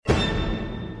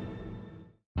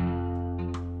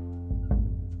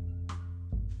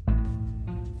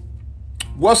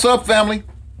What's up, family?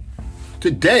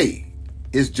 Today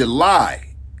is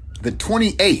July the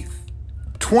 28th,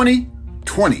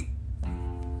 2020.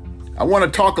 I want to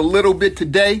talk a little bit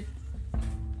today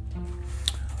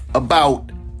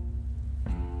about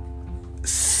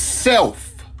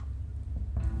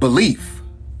self-belief.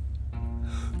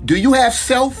 Do you have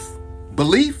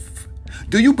self-belief?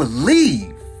 Do you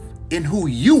believe in who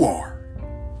you are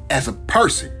as a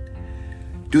person?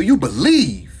 Do you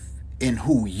believe in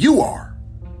who you are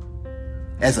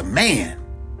as a man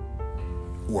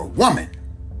or a woman?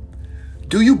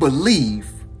 Do you believe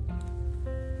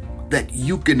that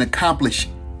you can accomplish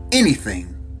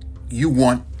anything you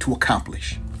want to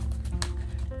accomplish?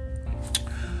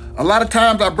 A lot of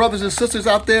times, our brothers and sisters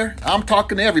out there, I'm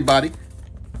talking to everybody,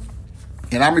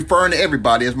 and I'm referring to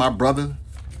everybody as my brother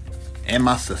and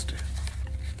my sister.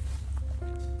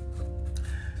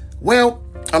 Well,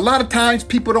 a lot of times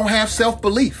people don't have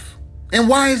self-belief. And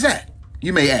why is that,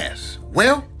 you may ask?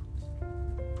 Well,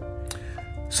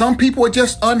 some people are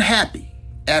just unhappy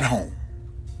at home.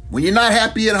 When you're not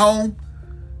happy at home,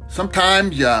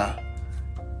 sometimes your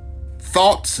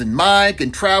thoughts and mind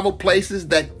can travel places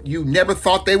that you never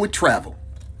thought they would travel.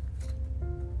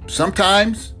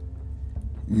 Sometimes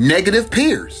negative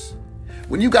peers.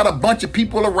 When you got a bunch of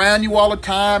people around you all the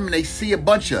time and they see a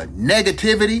bunch of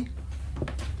negativity,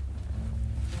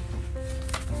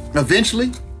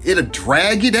 eventually it'll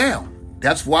drag you down.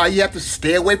 That's why you have to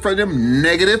stay away from them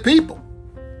negative people.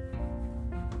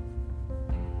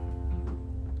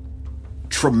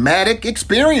 Traumatic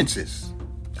experiences.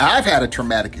 I've had a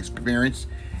traumatic experience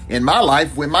in my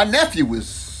life when my nephew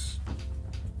was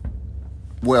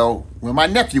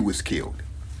killed.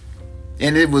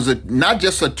 And it was not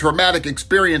just a traumatic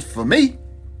experience for me,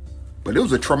 but it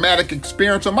was a traumatic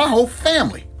experience of my whole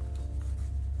family.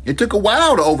 It took a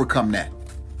while to overcome that.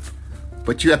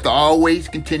 But you have to always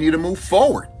continue to move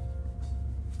forward.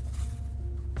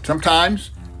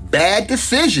 Sometimes bad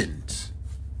decisions.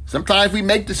 Sometimes we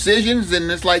make decisions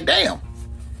and it's like, damn,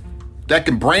 that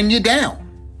can bring you down.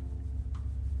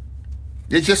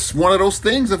 It's just one of those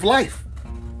things of life.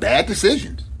 Bad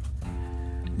decisions.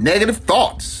 Negative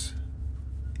thoughts.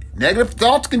 Negative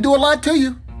thoughts can do a lot to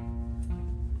you.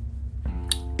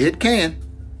 It can.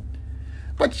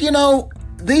 But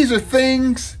these are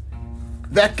things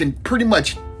that can pretty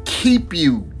much keep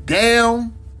you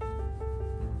down.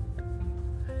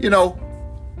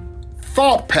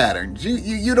 Thought patterns.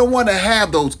 You don't want to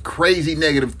have those crazy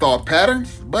negative thought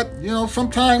patterns, but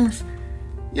sometimes,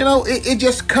 it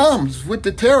just comes with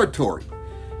the territory.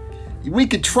 We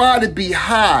could try to be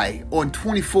high on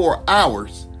 24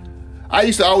 hours. I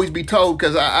used to always be told,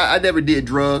 because I never did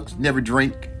drugs, never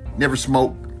drink, never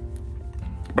smoked,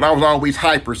 but I was always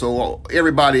hyper, so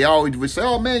everybody always would say,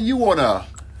 oh man, you on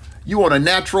a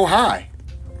natural high.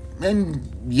 And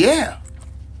yeah,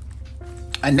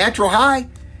 a natural high,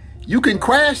 you can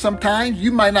crash sometimes.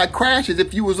 You might not crash as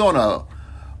if you was on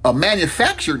a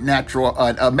manufactured high,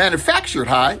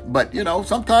 but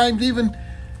sometimes even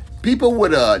people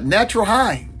with a natural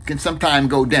high can sometimes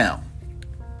go down.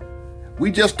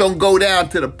 We just don't go down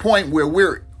to the point where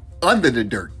we're under the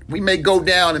dirt. We may go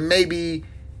down and maybe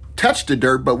touch the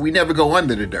dirt, but we never go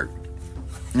under the dirt.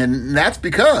 And that's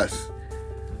because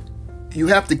you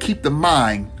have to keep the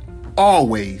mind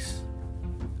always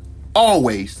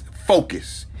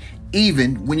focused,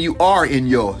 even when you are in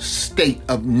your state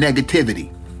of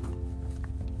negativity.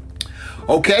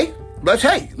 Okay,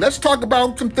 let's talk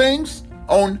about some things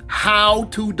on how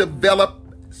to develop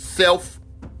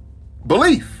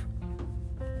self-belief.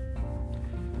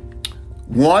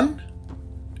 1,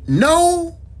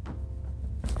 know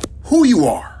who you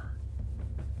are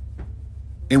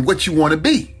and what you want to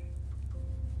be.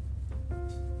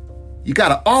 You got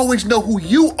to always know who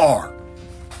you are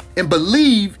and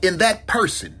believe in that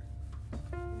person.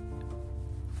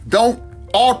 Don't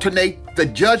alternate the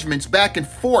judgments back and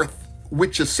forth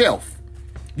with yourself.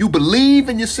 You believe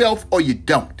in yourself or you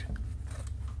don't.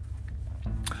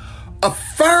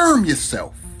 Affirm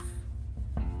yourself.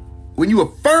 When you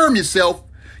affirm yourself,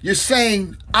 you're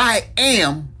saying, I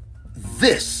am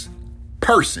this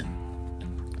person.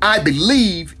 I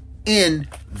believe in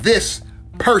this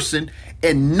person,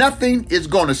 and nothing is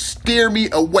going to steer me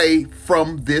away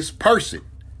from this person.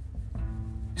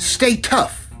 Stay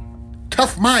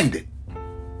tough-minded.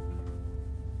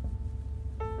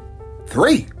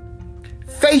 3,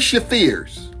 face your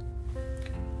fears.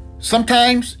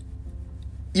 Sometimes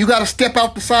you got to step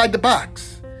outside the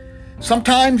box.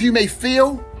 Sometimes you may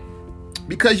feel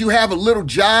because you have a little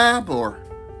job or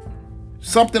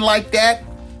something like that,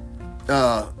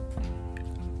 the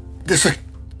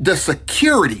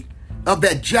security of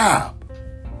that job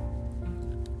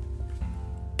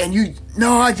and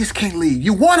no, I just can't leave.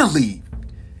 You want to leave.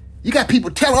 You got people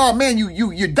telling, oh man,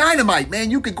 you're dynamite, man.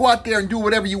 You could go out there and do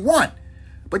whatever you want.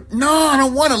 But no, I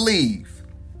don't want to leave.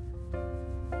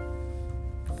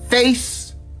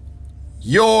 Face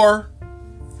your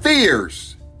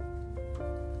fears.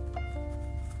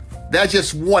 That's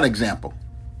just one example.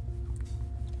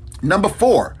 Number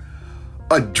 4,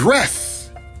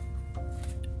 address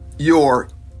your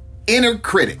inner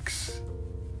critics.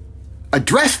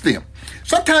 Address them.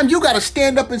 Sometimes you got to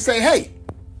stand up and say, hey,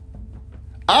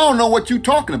 I don't know what you're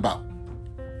talking about.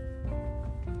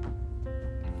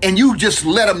 And you just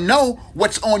let them know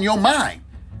what's on your mind.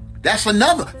 That's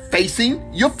another,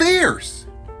 facing your fears.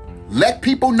 Let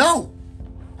people know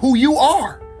who you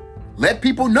are. Let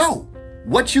people know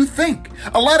what you think.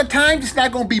 A lot of times it's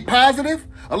not going to be positive.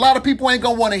 A lot of people ain't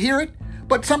going to want to hear it.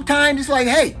 But sometimes it's like,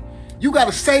 hey, you got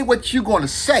to say what you're going to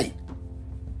say.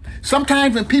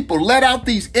 Sometimes when people let out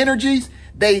these energies,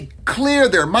 they clear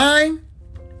their mind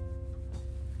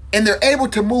and they're able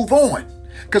to move on.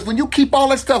 Because when you keep all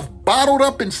that stuff bottled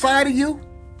up inside of you,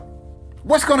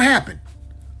 what's going to happen?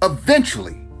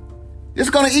 Eventually, it's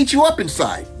going to eat you up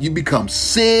inside. You become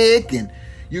sick and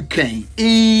you can't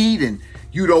eat and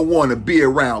you don't want to be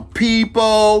around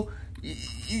people.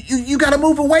 You got to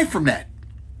move away from that.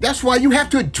 That's why you have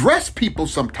to address people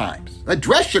sometimes.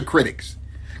 Address your critics.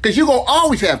 Because you're going to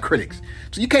always have critics.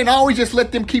 So you can't always just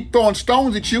let them keep throwing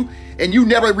stones at you and you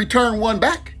never return one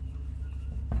back.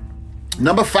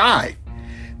 Number 5,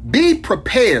 be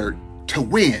prepared to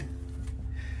win.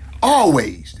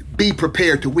 Always be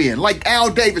prepared to win. Like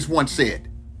Al Davis once said,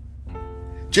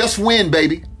 just win,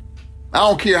 baby. I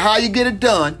don't care how you get it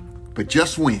done, but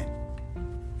just win.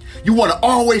 You want to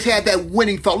always have that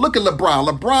winning thought. Look at LeBron.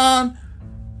 LeBron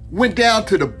went down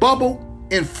to the bubble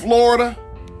in Florida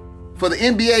for the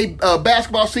NBA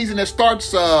basketball season that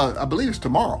starts, I believe it's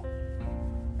tomorrow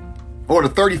or the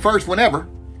 31st, whenever.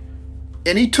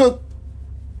 And he took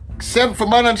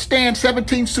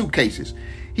 17 suitcases.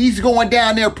 He's going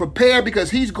down there prepared because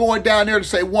he's going down there to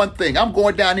say one thing. I'm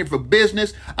going down here for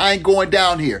business. I ain't going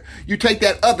down here. You take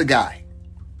that other guy,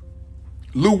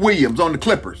 Lou Williams on the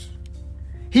Clippers.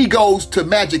 He goes to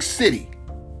Magic City.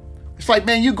 It's like,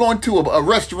 man, you're going to a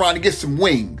restaurant to get some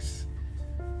wings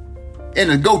and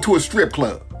to go to a strip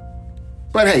club.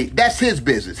 But hey, that's his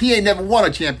business. He ain't never won a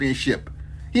championship.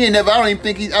 I don't even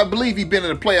think I believe he's been in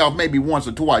the playoff maybe once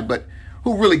or twice, but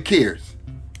who really cares?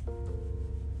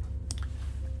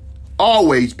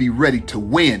 Always be ready to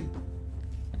win.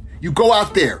 You go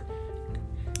out there.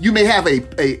 You may have a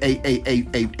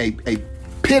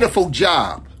pitiful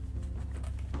job.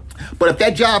 But if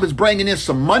that job is bringing in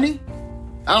some money,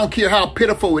 I don't care how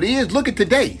pitiful it is. Look at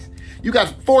today's. You got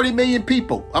 40 million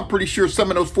people. I'm pretty sure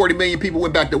some of those 40 million people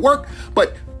went back to work,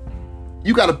 but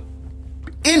you got an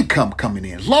income coming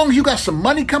in. As long as you got some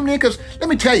money coming in, because let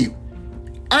me tell you,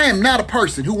 I am not a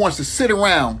person who wants to sit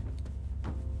around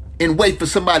and wait for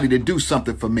somebody to do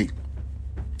something for me,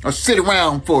 or sit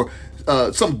around for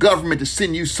some government to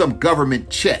send you some government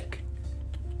check.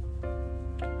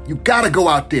 You got to go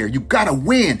out there. You got to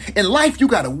win. In life, you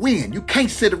got to win. You can't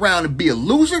sit around and be a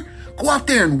loser. Go out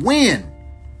there and win.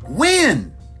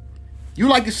 Win. You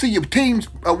like to see your teams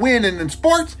win in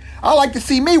sports? I like to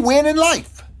see me win in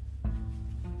life.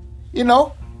 You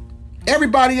know,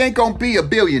 everybody ain't going to be a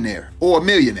billionaire or a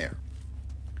millionaire.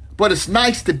 But it's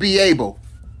nice to be able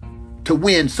to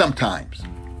win sometimes.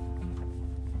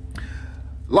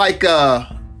 Like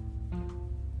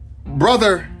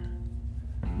brother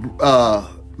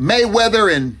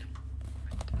Mayweather and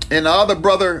the other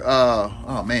brother,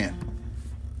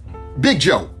 Big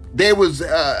Joe. There was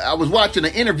I was watching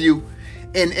an interview,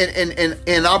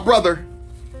 and our brother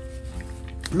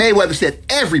Mayweather said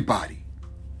everybody,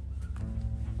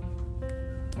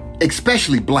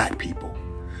 especially black people,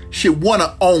 should want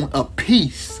to own a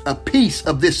piece of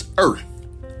this earth.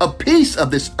 A piece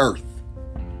of this earth.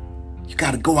 You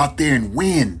got to go out there and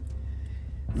win.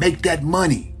 Make that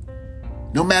money.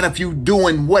 No matter if you're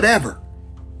doing whatever.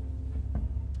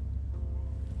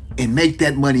 And make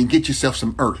that money and get yourself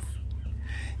some earth.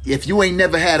 If you ain't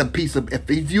never had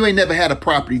if you ain't never had a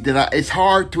property, it's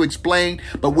hard to explain,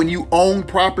 but when you own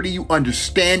property, you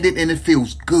understand it and it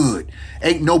feels good.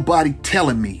 Ain't nobody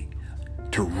telling me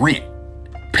to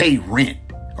pay rent,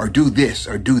 or do this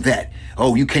or do that.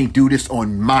 Oh, you can't do this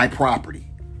on my property.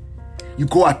 You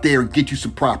go out there and get you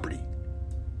some property.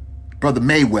 Brother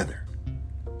Mayweather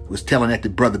was telling that to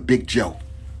brother Big Joe.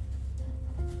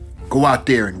 Go out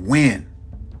there and win.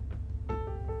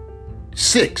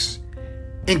 6,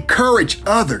 encourage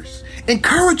others.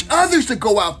 Encourage others to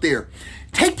go out there.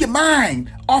 Take your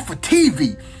mind off of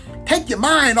TV. Take your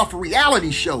mind off of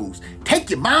reality shows. Take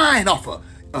your mind off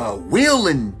of Will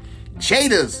and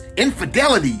Jada's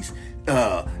infidelities.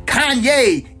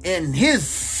 Kanye and his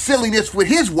silliness with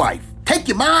his wife. Take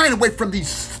your mind away from these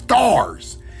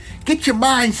stars. Get your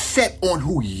mind set on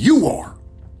who you are.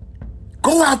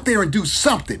 Go out there and do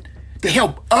something to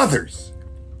help others.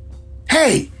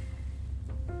 Hey,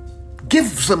 give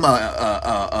some,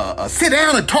 sit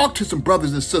down and talk to some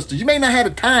brothers and sisters. You may not have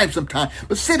the time sometimes,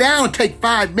 but sit down and take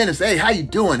 5 minutes. Hey, how you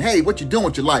doing? Hey, what you doing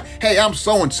with your life? Hey, I'm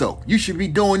so-and-so. You should be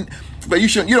doing, but you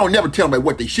don't never tell them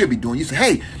what they should be doing. You say,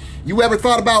 hey, you ever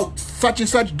thought about such and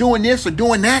such doing this or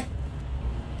doing that?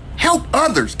 Help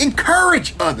others.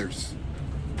 Encourage others.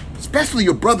 Especially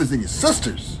your brothers and your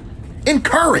sisters.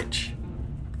 Encourage.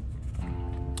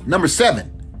 Number 7,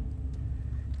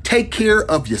 take care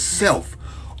of yourself.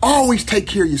 Always take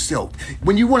care of yourself.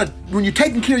 When you're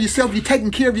taking care of yourself, you're taking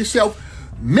care of yourself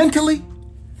mentally,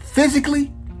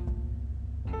 physically.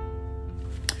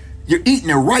 You're eating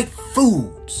the right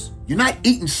foods. You're not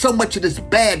eating so much of this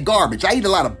bad garbage. I eat a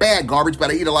lot of bad garbage,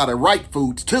 but I eat a lot of right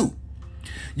foods too.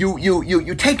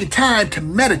 You're taking time to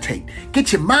meditate.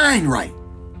 Get your mind right.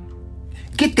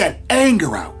 Get that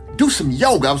anger out. Do some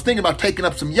yoga. I was thinking about taking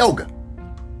up some yoga.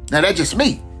 Now, that's just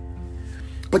me.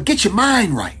 But get your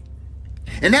mind right.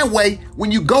 And that way, when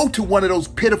you go to one of those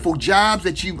pitiful jobs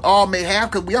that you all may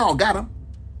have, because we all got them,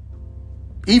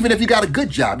 even if you got a good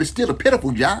job, it's still a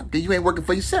pitiful job because you ain't working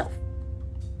for yourself.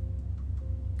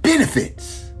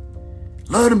 Benefits.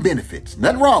 Love them benefits.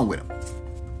 Nothing wrong with them.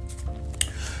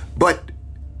 But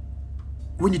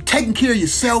when you're taking care of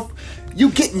yourself,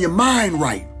 you're getting your mind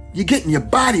right. You're getting your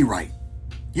body right.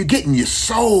 You're getting your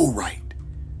soul right.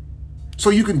 So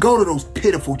you can go to those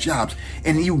pitiful jobs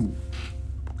and you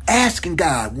asking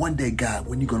God, one day, God,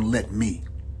 when you going to let me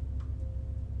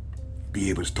be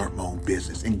able to start my own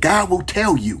business? And God will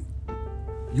tell you,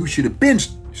 you should have been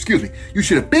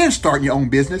starting your own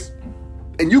business,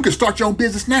 and you can start your own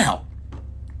business now.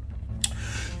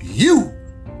 You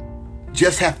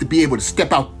just have to be able to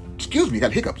step out. I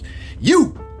got hiccups.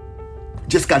 You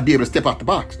just got to be able to step out the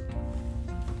box.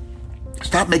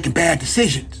 Stop making bad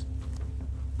decisions.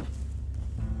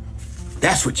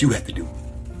 That's what you have to do.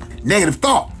 Negative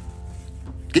thought.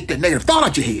 Get that negative thought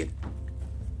out your head.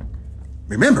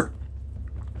 Remember,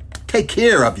 take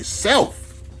care of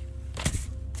yourself.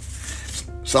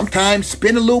 Sometimes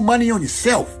spend a little money on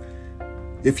yourself.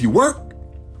 If you work,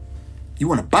 you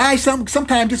want to buy something,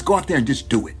 sometimes just go out there and just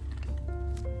do it.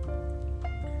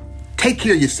 Take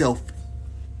care of yourself.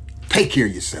 Take care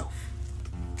of yourself.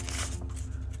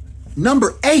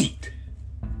 Number 8,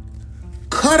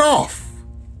 cut off.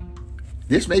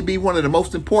 This may be one of the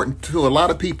most important to a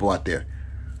lot of people out there.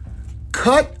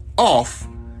 Cut off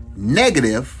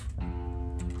negative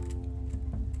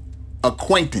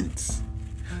acquaintance.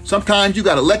 Sometimes you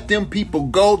got to let them people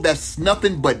go that's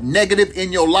nothing but negative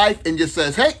in your life and just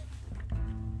says, hey,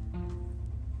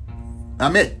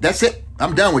 I'm it. That's it.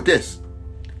 I'm done with this.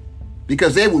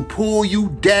 Because they will pull you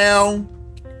down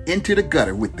into the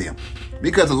gutter with them.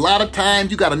 Because a lot of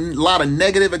times you got a lot of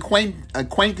negative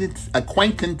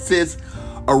acquaintances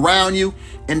around you,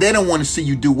 and they don't want to see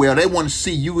you do well. They want to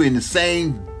see you in the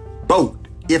same boat,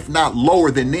 if not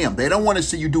lower than them. They don't want to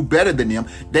see you do better than them.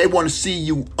 They want to see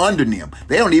you under them.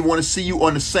 They don't even want to see you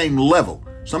on the same level.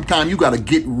 Sometimes you got to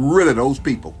get rid of those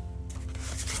people.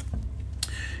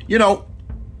 You know,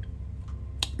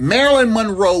 Marilyn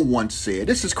Monroe once said,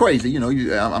 this is crazy,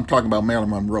 I'm talking about Marilyn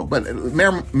Monroe, but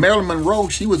Marilyn Monroe,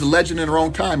 she was a legend in her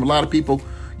own time. A lot of people,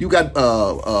 you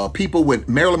got people with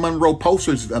Marilyn Monroe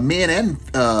posters, men and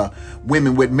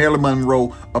women with Marilyn Monroe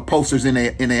posters in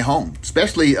their home,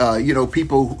 especially,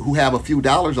 people who have a few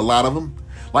dollars, a lot of them.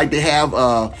 Like they have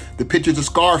the pictures of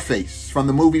Scarface from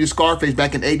the movie The Scarface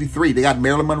back in '83. They got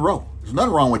Marilyn Monroe. There's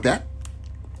nothing wrong with that.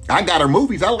 I got her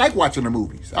movies. I like watching her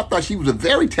movies. I thought she was a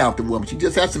very talented woman. She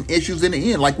just had some issues in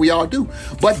the end, like we all do.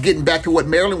 But getting back to what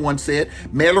Marilyn once said,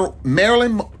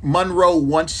 Marilyn Monroe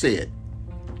once said,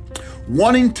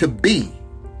 wanting to be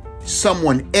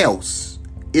someone else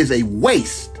is a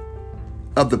waste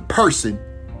of the person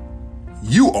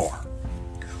you are.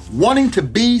 Wanting to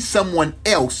be someone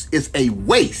else is a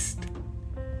waste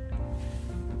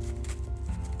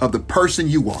of the person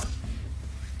you are.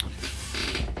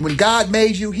 When God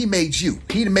made you, he made you.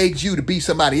 He made you to be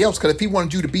somebody else, because if he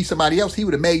wanted you to be somebody else, he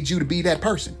would have made you to be that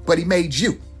person. But he made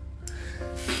you.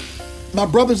 My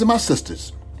brothers and my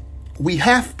sisters, we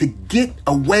have to get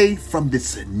away from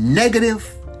this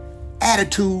negative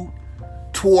attitude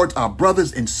towards our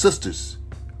brothers and sisters.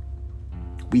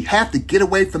 We have to get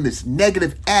away from this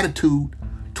negative attitude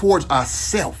towards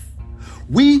ourselves.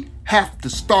 We have to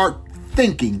start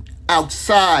thinking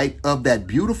outside of that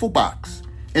beautiful box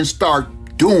and start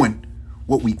doing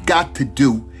what we got to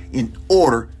do in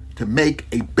order to make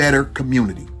a better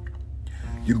community.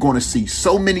 You're going to see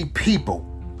so many people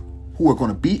who are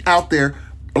going to be out there,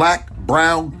 black,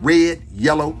 brown, red,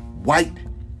 yellow, white,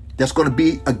 that's going to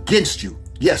be against you.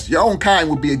 Yes, your own kind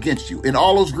will be against you. In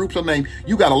all those groups I named,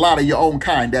 you got a lot of your own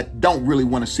kind that don't really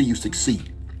want to see you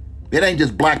succeed. It ain't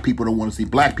just black people that want to see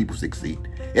black people succeed.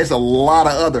 It's a lot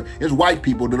of it's white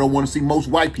people that don't want to see most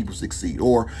white people succeed,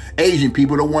 or Asian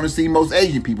people don't want to see most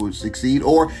Asian people succeed,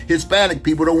 or Hispanic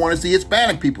people don't want to see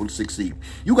Hispanic people succeed.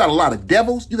 You got a lot of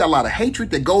devils, you got a lot of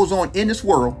hatred that goes on in this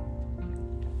world,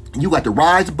 and you got to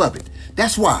rise above it.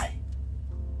 That's why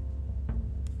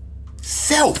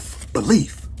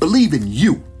self-belief, believe in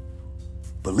you,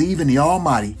 believe in the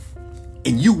Almighty,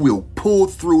 and you will pull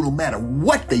through no matter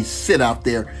what they sit out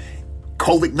there,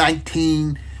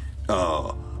 COVID-19,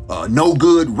 no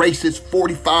good, racist,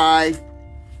 45.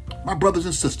 My brothers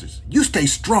and sisters, you stay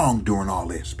strong during all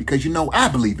this because you know I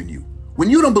believe in you. When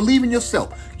you don't believe in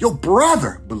yourself, your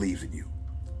brother believes in you.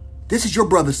 This is your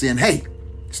brother saying, hey,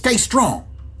 stay strong.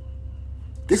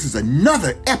 This is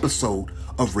another episode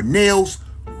of Renell's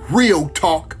Real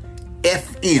Talk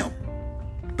FM,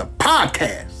 the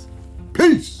podcast.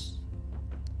 Peace.